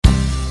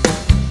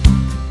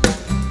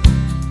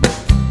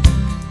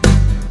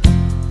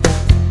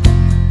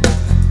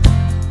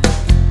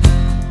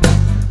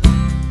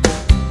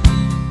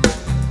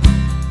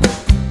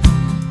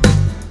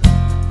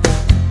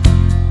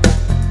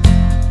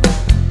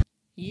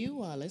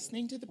You are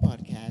listening to the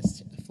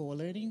podcast for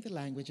learning the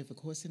language of A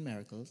Course in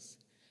Miracles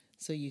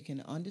so you can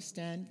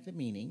understand the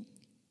meaning,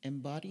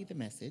 embody the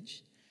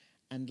message,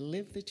 and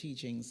live the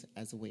teachings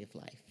as a way of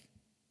life.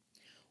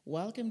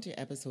 Welcome to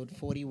episode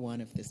 41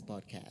 of this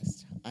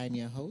podcast. I'm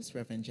your host,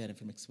 Reverend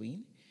Jennifer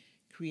McSween,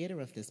 creator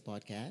of this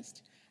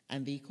podcast,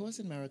 and the Course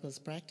in Miracles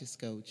practice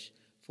coach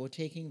for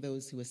taking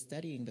those who are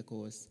studying the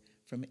Course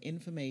from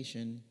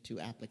information to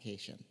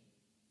application.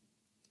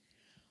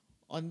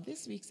 On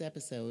this week's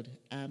episode,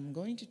 I'm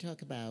going to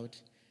talk about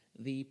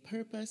the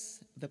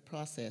purpose, the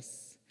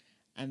process,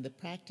 and the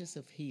practice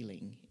of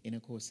healing in A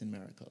Course in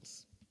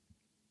Miracles.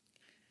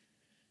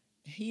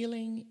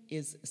 Healing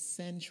is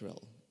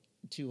central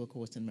to A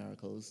Course in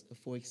Miracles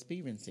for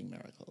experiencing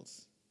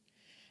miracles.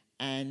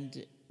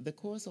 And the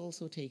Course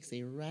also takes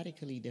a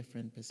radically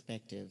different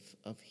perspective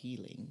of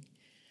healing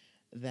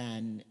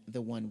than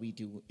the one we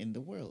do in the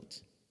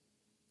world.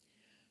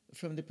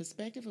 From the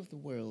perspective of the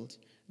world,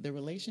 the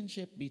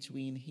relationship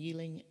between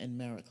healing and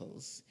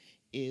miracles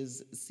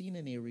is seen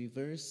in a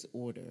reverse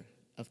order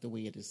of the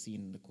way it is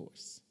seen in the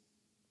Course.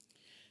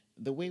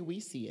 The way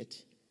we see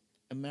it,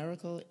 a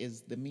miracle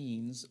is the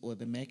means or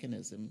the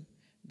mechanism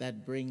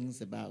that brings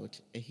about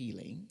a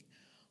healing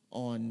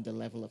on the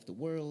level of the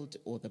world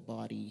or the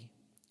body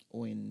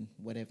or in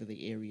whatever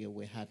the area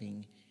we're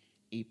having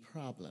a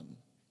problem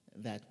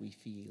that we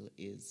feel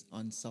is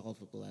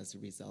unsolvable as a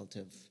result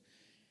of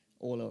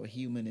all our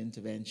human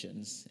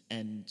interventions,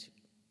 and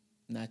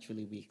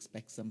naturally we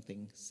expect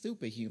something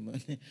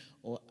superhuman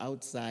or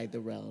outside the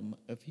realm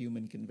of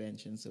human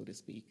convention, so to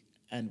speak,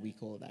 and we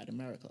call that a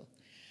miracle.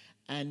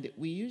 And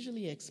we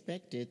usually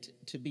expect it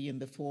to be in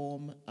the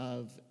form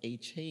of a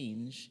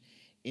change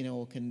in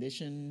our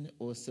condition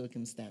or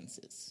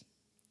circumstances.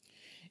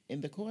 In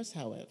the Course,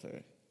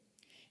 however,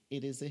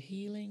 it is a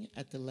healing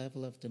at the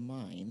level of the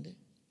mind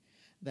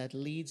that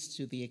leads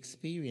to the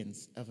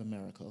experience of a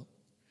miracle,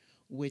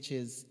 which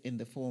is in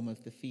the form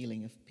of the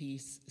feeling of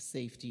peace,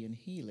 safety, and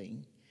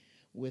healing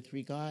with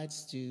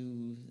regards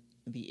to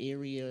the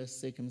area,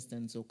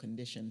 circumstance, or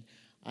condition,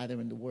 either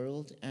in the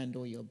world and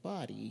or your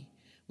body,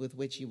 with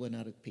which you were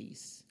not at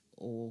peace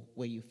or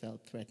where you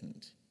felt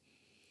threatened.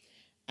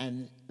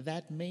 And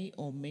that may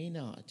or may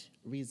not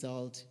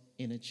result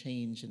in a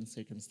change in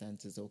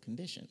circumstances or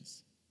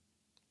conditions.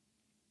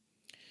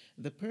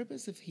 The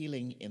purpose of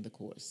healing in the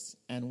Course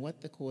and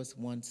what the Course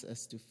wants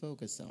us to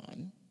focus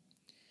on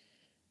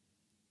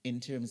in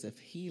terms of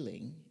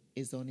healing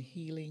is on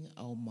healing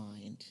our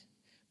mind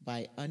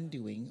by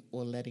undoing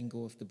or letting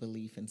go of the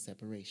belief in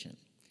separation,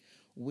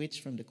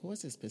 which from the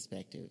Course's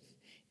perspective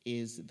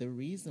is the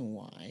reason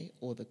why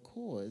or the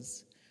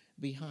cause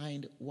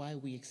behind why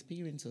we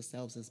experience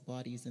ourselves as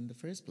bodies in the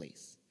first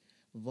place.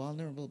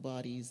 Vulnerable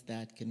bodies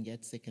that can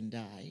get sick and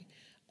die,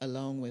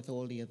 along with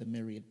all the other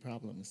myriad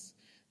problems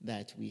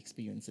that we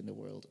experience in the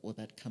world or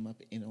that come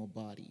up in our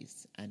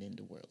bodies and in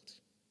the world.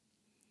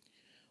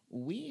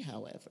 We,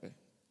 however,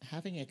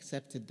 having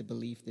accepted the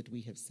belief that we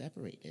have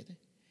separated,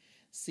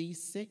 see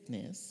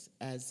sickness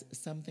as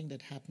something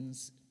that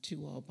happens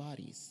to our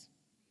bodies,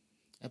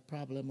 a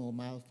problem or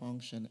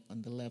malfunction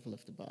on the level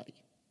of the body.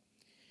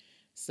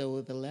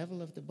 So the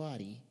level of the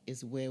body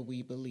is where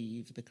we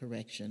believe the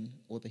correction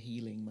or the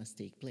healing must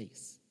take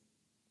place.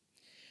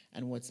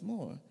 And what's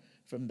more,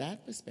 from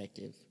that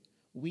perspective,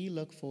 we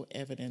look for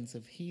evidence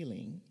of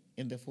healing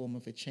in the form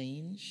of a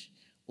change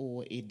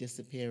or a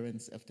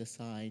disappearance of the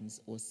signs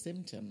or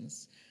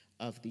symptoms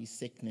of the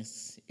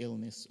sickness,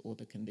 illness, or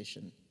the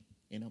condition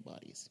in our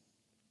bodies.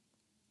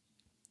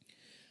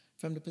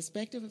 From the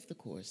perspective of the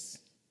Course,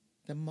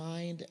 the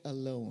mind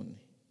alone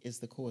is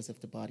the cause of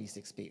the body's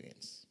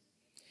experience,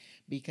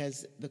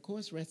 because the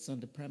Course rests on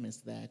the premise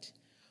that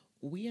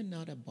we are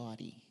not a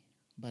body,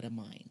 but a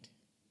mind.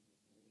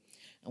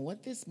 And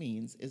what this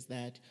means is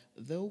that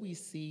though we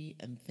see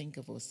and think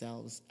of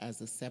ourselves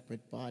as a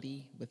separate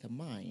body with a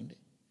mind,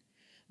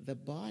 the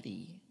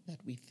body that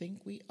we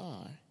think we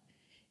are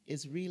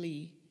is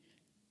really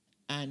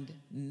and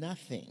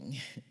nothing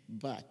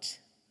but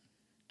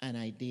an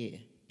idea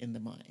in the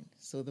mind.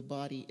 So the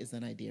body is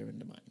an idea in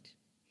the mind.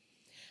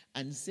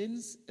 And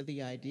since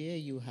the idea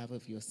you have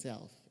of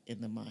yourself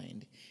in the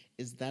mind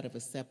is that of a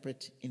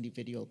separate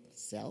individual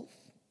self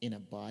in a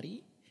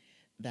body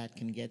that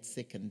can get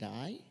sick and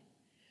die,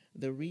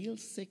 the real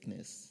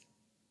sickness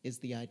is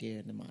the idea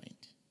in the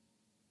mind.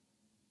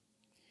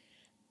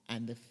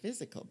 And the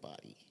physical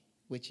body,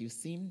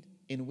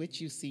 in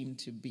which you seem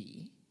to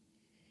be,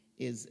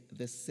 is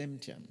the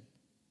symptom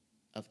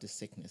of the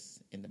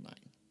sickness in the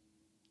mind.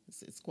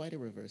 It's quite a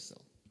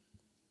reversal.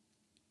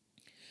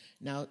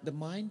 Now, the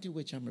mind to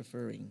which I'm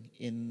referring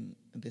in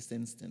this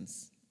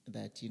instance,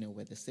 that,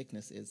 where the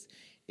sickness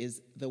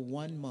is the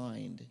one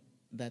mind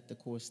that the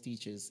Course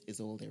teaches is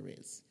all there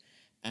is,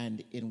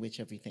 and in which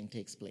everything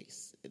takes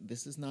place.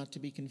 This is not to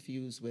be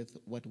confused with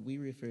what we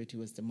refer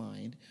to as the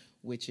mind,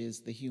 which is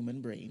the human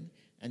brain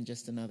and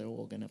just another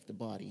organ of the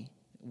body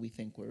we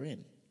think we're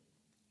in.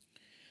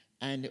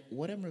 And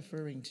what I'm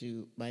referring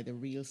to by the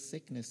real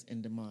sickness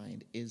in the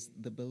mind is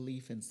the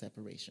belief in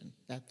separation,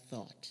 that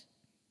thought.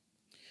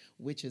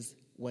 which is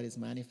what is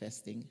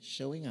manifesting,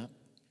 showing up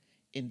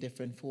in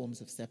different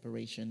forms of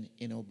separation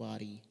in our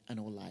body and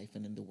our life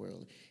and in the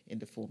world, in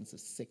the forms of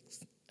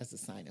as a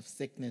sign of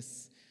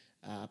sickness,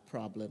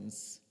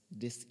 problems,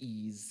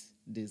 dis-ease,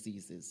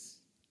 diseases.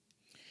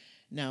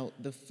 Now,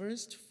 the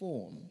first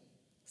form,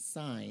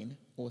 sign,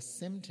 or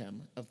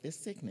symptom of this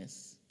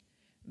sickness,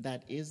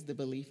 that is the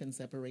belief in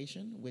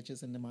separation, which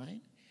is in the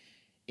mind,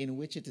 in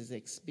which it is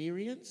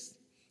experienced,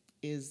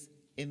 is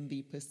in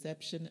the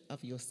perception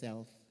of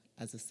yourself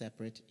as a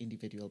separate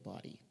individual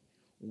body,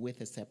 with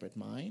a separate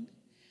mind,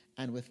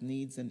 and with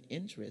needs and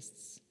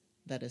interests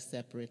that are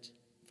separate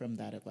from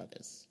that of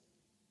others.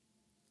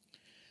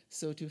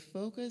 So to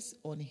focus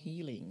on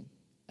healing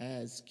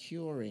as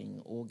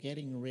curing or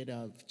getting rid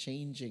of,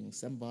 changing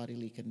some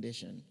bodily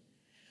condition,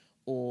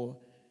 or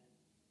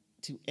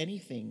to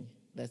anything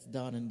that's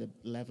done in the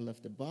level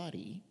of the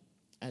body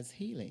as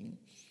healing,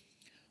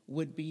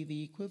 would be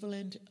the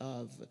equivalent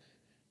of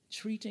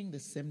treating the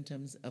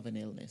symptoms of an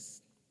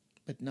illness,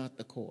 but not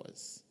the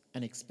cause,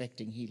 and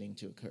expecting healing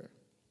to occur.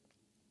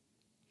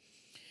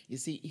 You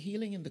see,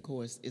 healing in the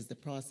Course is the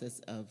process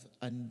of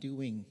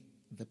undoing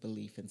the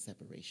belief in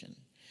separation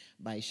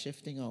by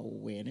shifting our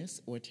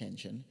awareness or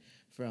attention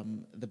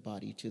from the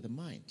body to the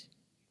mind.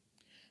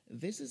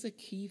 This is a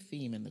key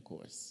theme in the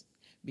Course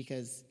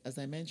because, as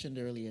I mentioned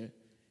earlier,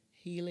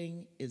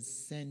 healing is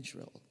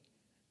central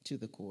to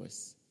the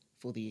Course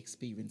for the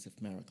experience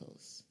of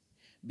miracles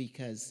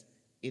because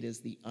it is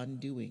the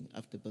undoing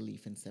of the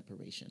belief in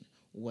separation,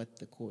 what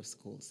the Course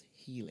calls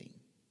healing,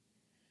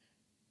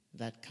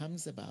 that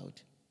comes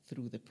about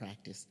through the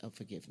practice of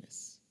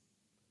forgiveness.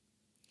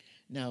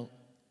 Now,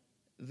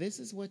 this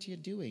is what you're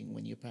doing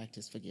when you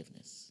practice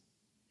forgiveness,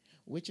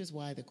 which is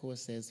why the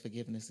Course says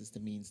forgiveness is the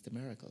means to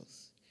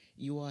miracles.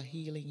 You are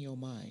healing your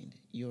mind.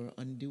 You're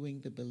undoing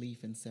the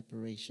belief in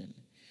separation.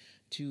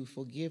 To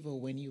forgive, or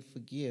when you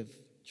forgive,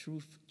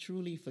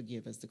 truly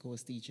forgive, as the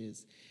Course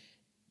teaches,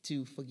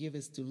 to forgive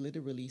is to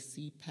literally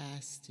see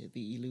past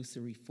the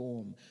illusory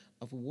form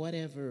of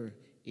whatever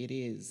it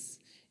is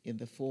in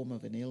the form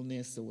of an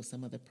illness or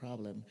some other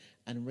problem,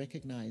 and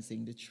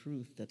recognizing the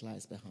truth that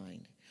lies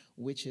behind,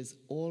 which is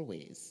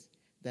always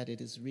that it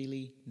is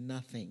really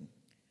nothing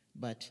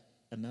but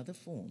another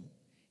form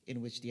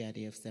in which the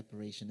idea of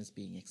separation is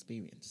being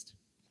experienced.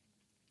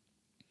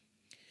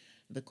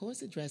 The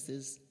Course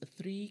addresses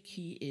 3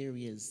 key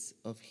areas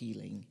of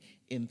healing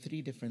in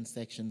 3 different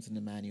sections in the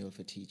Manual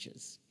for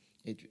Teachers.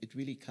 It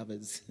really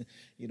covers,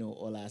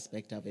 all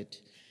aspect of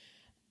it.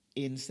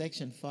 In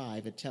section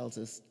 5, it tells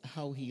us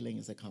how healing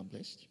is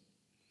accomplished.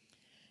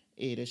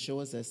 It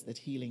assures us that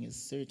healing is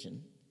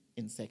certain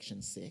in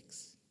section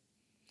 6,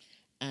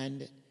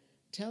 and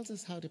tells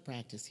us how to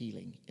practice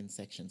healing in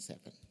section 7.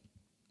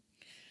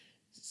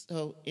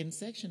 So in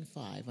section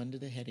 5, under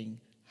the heading,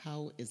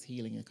 How is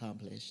Healing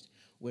Accomplished?,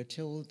 we're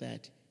told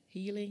that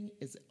healing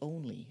is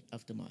only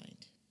of the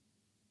mind.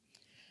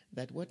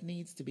 That what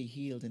needs to be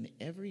healed in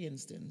every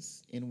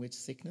instance in which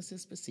sickness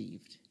is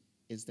perceived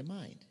is the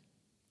mind.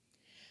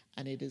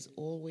 And it is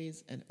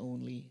always and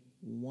only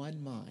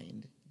one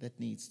mind that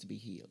needs to be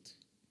healed,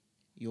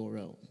 your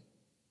own.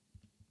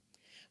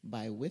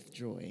 By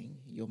withdrawing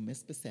your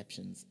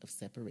misperceptions of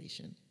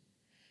separation,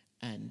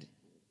 and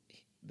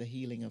the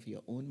healing of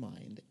your own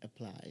mind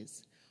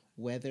applies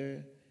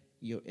whether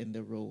you're in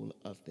the role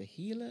of the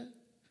healer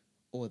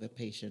or the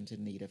patient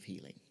in need of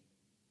healing.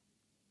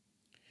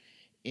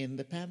 In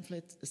the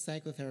pamphlet,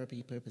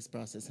 Psychotherapy, Purpose,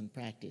 Process, and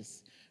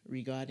Practice,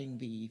 regarding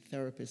the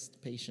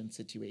therapist-patient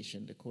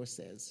situation, the Course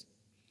says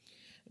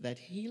that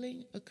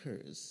healing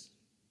occurs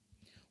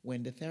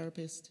when the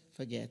therapist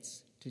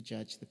forgets to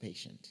judge the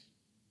patient.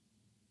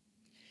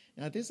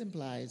 Now, this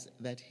implies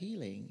that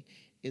healing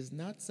is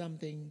not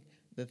something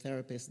the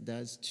therapist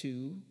does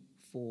to,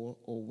 for,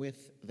 or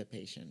with the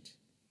patient,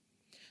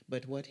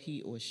 but what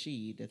he or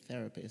she, the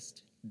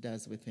therapist,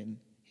 does within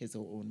his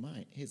or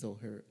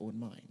her own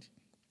mind.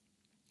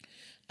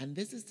 And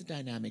this is the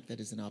dynamic that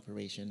is in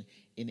operation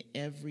in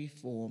every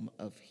form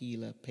of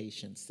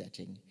healer-patient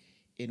setting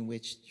in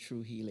which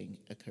true healing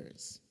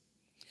occurs.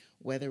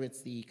 Whether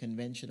it's the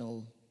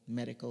conventional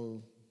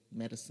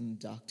medicine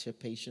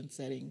doctor-patient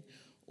setting,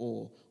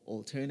 or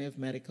alternative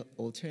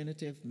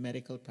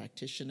medical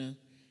practitioner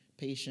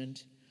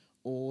patient,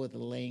 or the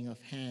laying of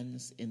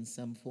hands in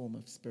some form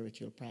of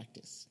spiritual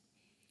practice.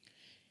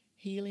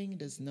 Healing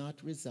does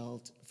not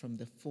result from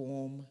the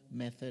form,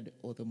 method,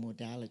 or the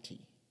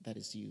modality that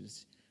is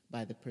used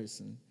by the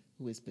person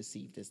who is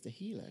perceived as the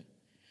healer,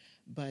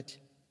 but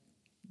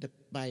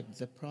by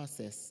the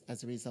process,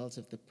 as a result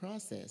of the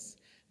process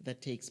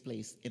that takes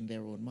place in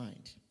their own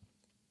mind.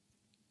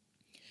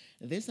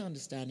 This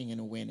understanding and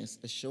awareness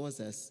assures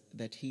us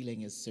that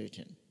healing is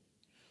certain,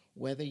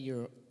 whether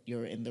you're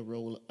in the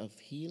role of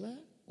healer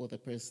or the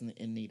person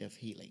in need of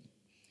healing,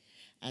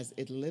 as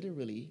it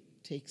literally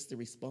takes the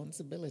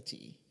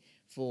responsibility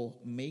for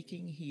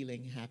making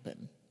healing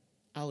happen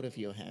out of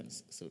your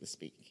hands, so to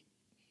speak,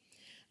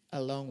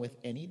 along with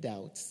any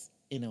doubts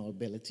in our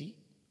ability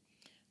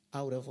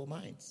out of our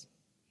minds.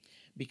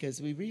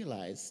 Because we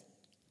realize,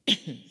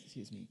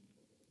 excuse me,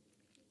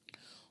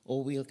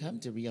 Or we'll come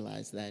to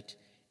realize that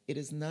it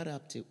is not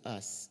up to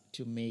us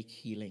to make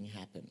healing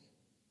happen.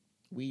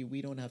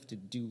 We don't have to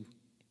do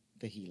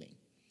the healing.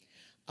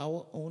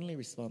 Our only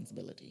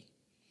responsibility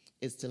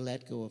is to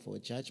let go of our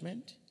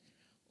judgment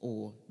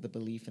or the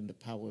belief in the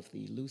power of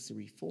the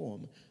illusory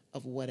form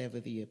of whatever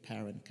the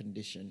apparent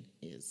condition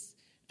is,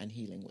 and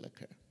healing will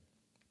occur.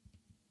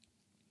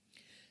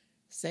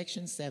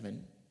 Section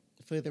 7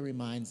 further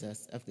reminds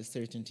us of the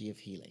certainty of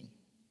healing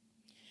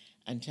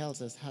and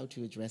tells us how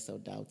to address our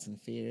doubts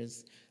and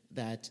fears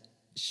that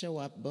show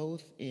up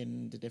both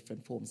in the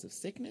different forms of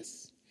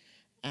sickness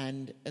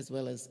and as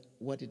well as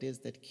what it is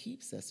that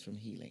keeps us from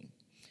healing,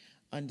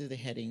 under the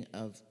heading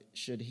of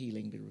should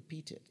healing be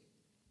repeated.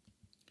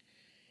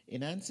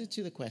 In answer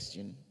to the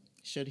question,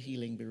 should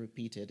healing be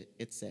repeated,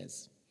 it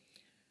says,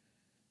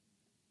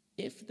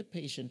 if the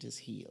patient is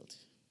healed,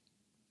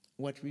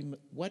 what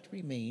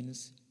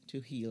remains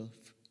to heal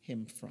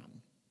him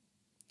from?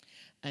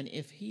 And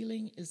if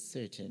healing is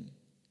certain,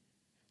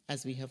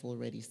 as we have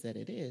already said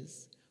it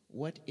is,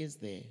 what is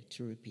there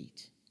to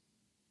repeat?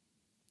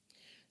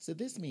 So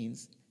this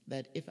means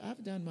that if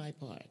I've done my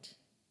part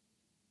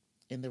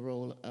in the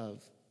role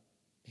of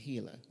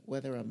healer,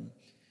 whether I'm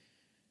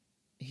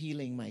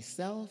healing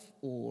myself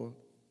or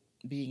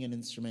being an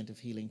instrument of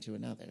healing to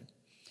another,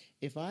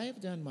 if I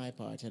have done my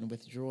part and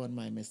withdrawn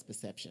my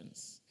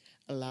misperceptions,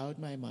 allowed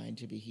my mind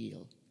to be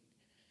healed,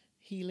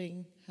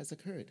 healing has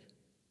occurred.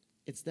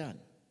 It's done.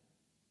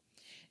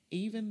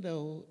 Even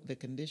though the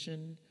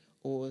condition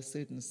or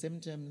certain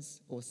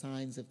symptoms or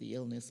signs of the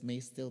illness may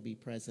still be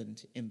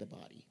present in the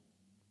body.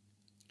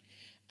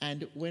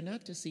 And we're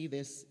not to see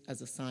this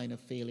as a sign of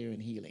failure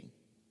in healing,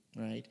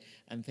 right?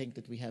 And think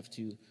that we have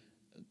to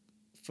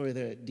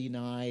further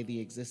deny the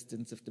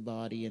existence of the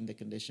body and the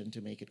condition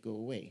to make it go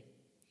away.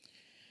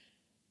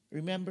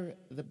 Remember,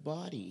 the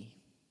body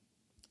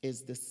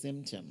is the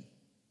symptom,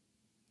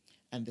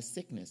 and the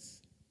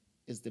sickness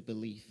is the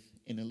belief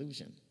in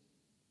illusion.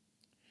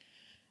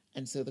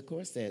 And so the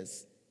Course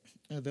says,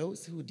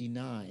 those who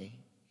deny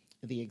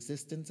the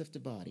existence of the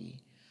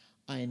body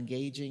are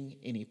engaging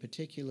in a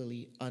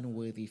particularly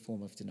unworthy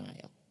form of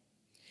denial.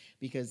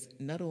 Because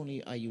not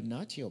only are you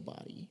not your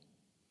body,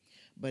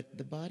 but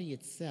the body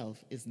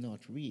itself is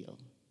not real.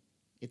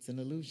 It's an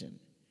illusion.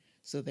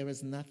 So there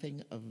is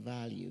nothing of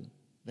value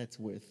that's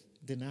worth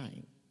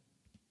denying.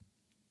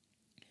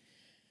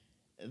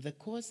 The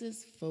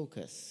Course's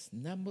focus,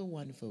 number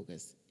one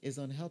focus, is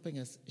on helping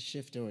us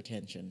shift our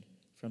attention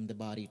from the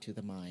body to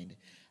the mind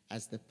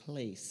as the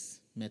place,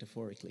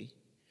 metaphorically,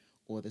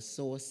 or the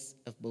source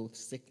of both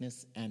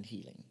sickness and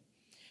healing,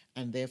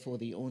 and therefore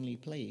the only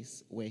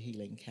place where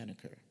healing can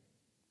occur.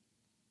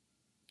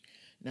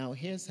 Now,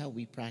 here's how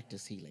we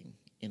practice healing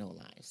in our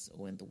lives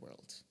or in the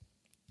world.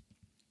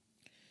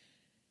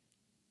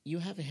 You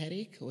have a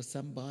headache or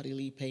some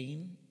bodily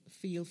pain,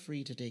 feel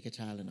free to take a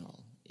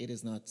Tylenol. It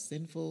is not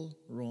sinful,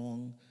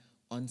 wrong,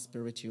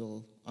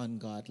 unspiritual,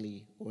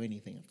 ungodly, or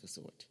anything of the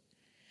sort.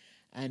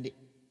 And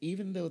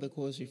even though the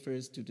Course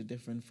refers to the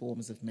different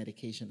forms of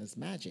medication as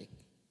magic,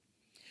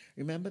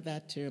 remember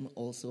that term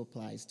also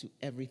applies to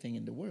everything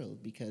in the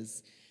world,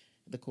 because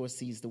the Course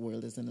sees the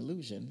world as an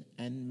illusion,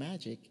 and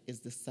magic is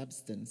the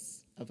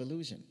substance of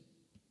illusion.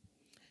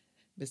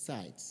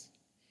 Besides,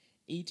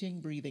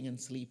 eating, breathing, and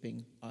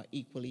sleeping are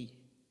equally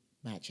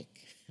magic,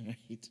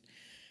 right?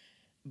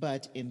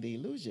 But in the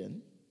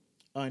illusion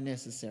are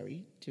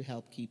necessary to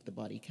help keep the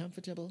body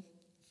comfortable,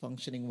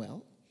 functioning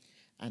well,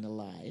 and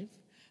alive,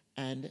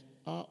 and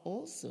are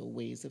also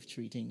ways of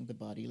treating the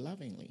body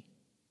lovingly.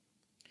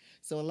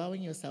 So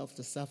allowing yourself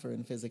to suffer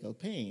in physical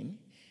pain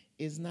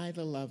is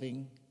neither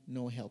loving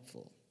nor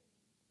helpful.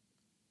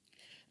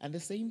 And the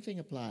same thing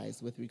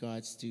applies with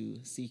regards to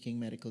seeking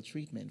medical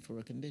treatment for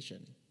a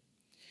condition.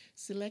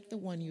 Select the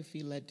one you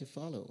feel led to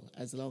follow,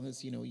 as long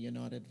as you're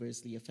not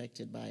adversely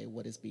affected by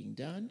what is being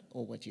done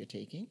or what you're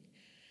taking.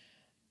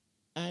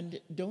 And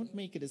don't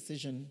make a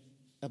decision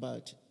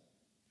about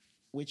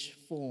which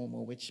form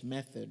or which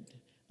method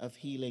of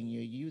healing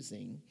you're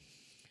using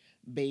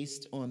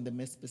based on the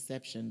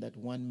misperception that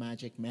one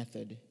magic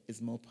method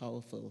is more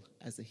powerful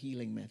as a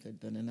healing method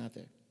than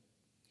another.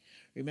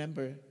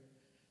 Remember,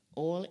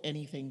 all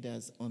anything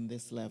does on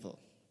this level,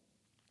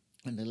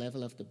 on the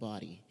level of the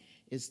body,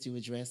 is to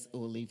address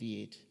or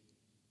alleviate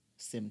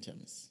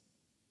symptoms.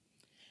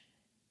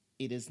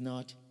 It is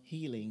not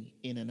healing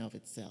in and of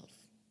itself.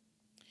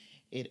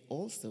 It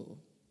also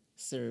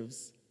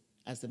serves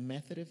as a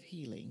method of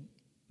healing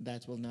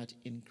that will not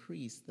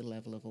increase the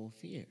level of our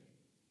fear.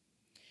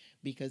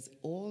 Because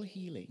all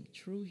healing,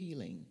 true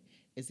healing,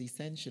 is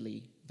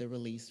essentially the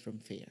release from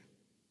fear,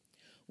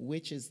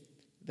 which is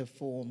the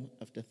form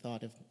of the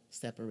thought of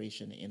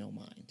separation in our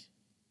mind.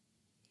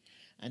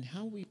 And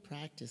how we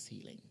practice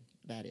healing,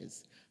 that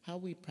is, how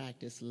we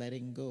practice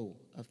letting go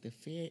of the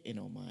fear in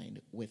our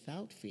mind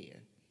without fear,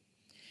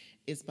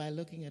 is by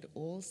looking at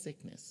all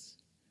sickness,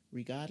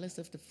 regardless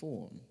of the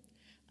form,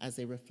 as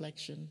a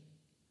reflection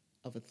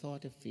of a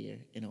thought of fear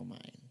in our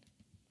mind,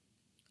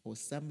 or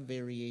some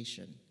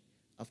variation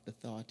of the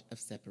thought of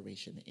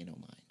separation in our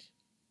mind.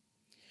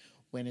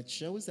 When it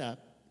shows up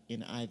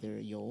in either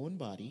your own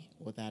body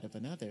or that of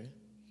another,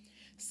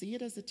 see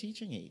it as a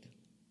teaching aid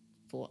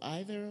for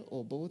either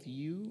or both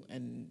you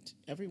and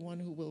everyone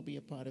who will be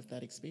a part of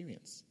that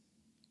experience.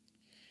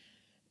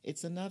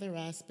 It's another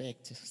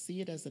aspect,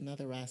 see it as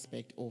another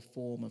aspect or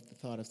form of the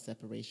thought of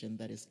separation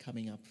that is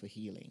coming up for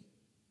healing,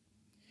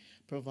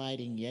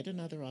 providing yet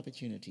another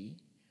opportunity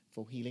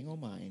for healing our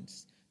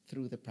minds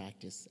through the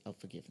practice of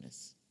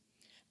forgiveness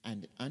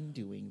and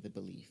undoing the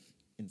belief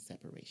in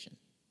separation.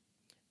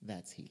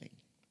 That's healing.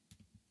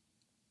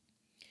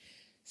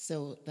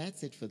 So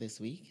that's it for this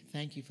week.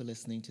 Thank you for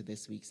listening to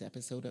this week's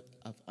episode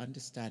of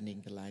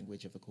Understanding the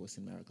Language of A Course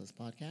in Miracles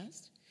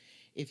podcast.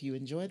 If you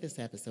enjoyed this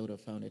episode or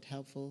found it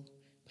helpful,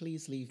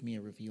 please leave me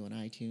a review on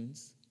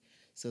iTunes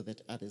so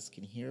that others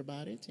can hear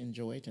about it,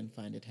 enjoy it, and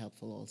find it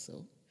helpful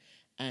also.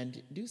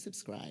 And do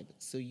subscribe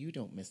so you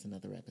don't miss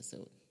another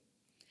episode.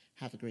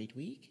 Have a great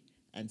week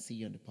and see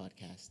you on the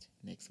podcast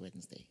next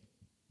Wednesday.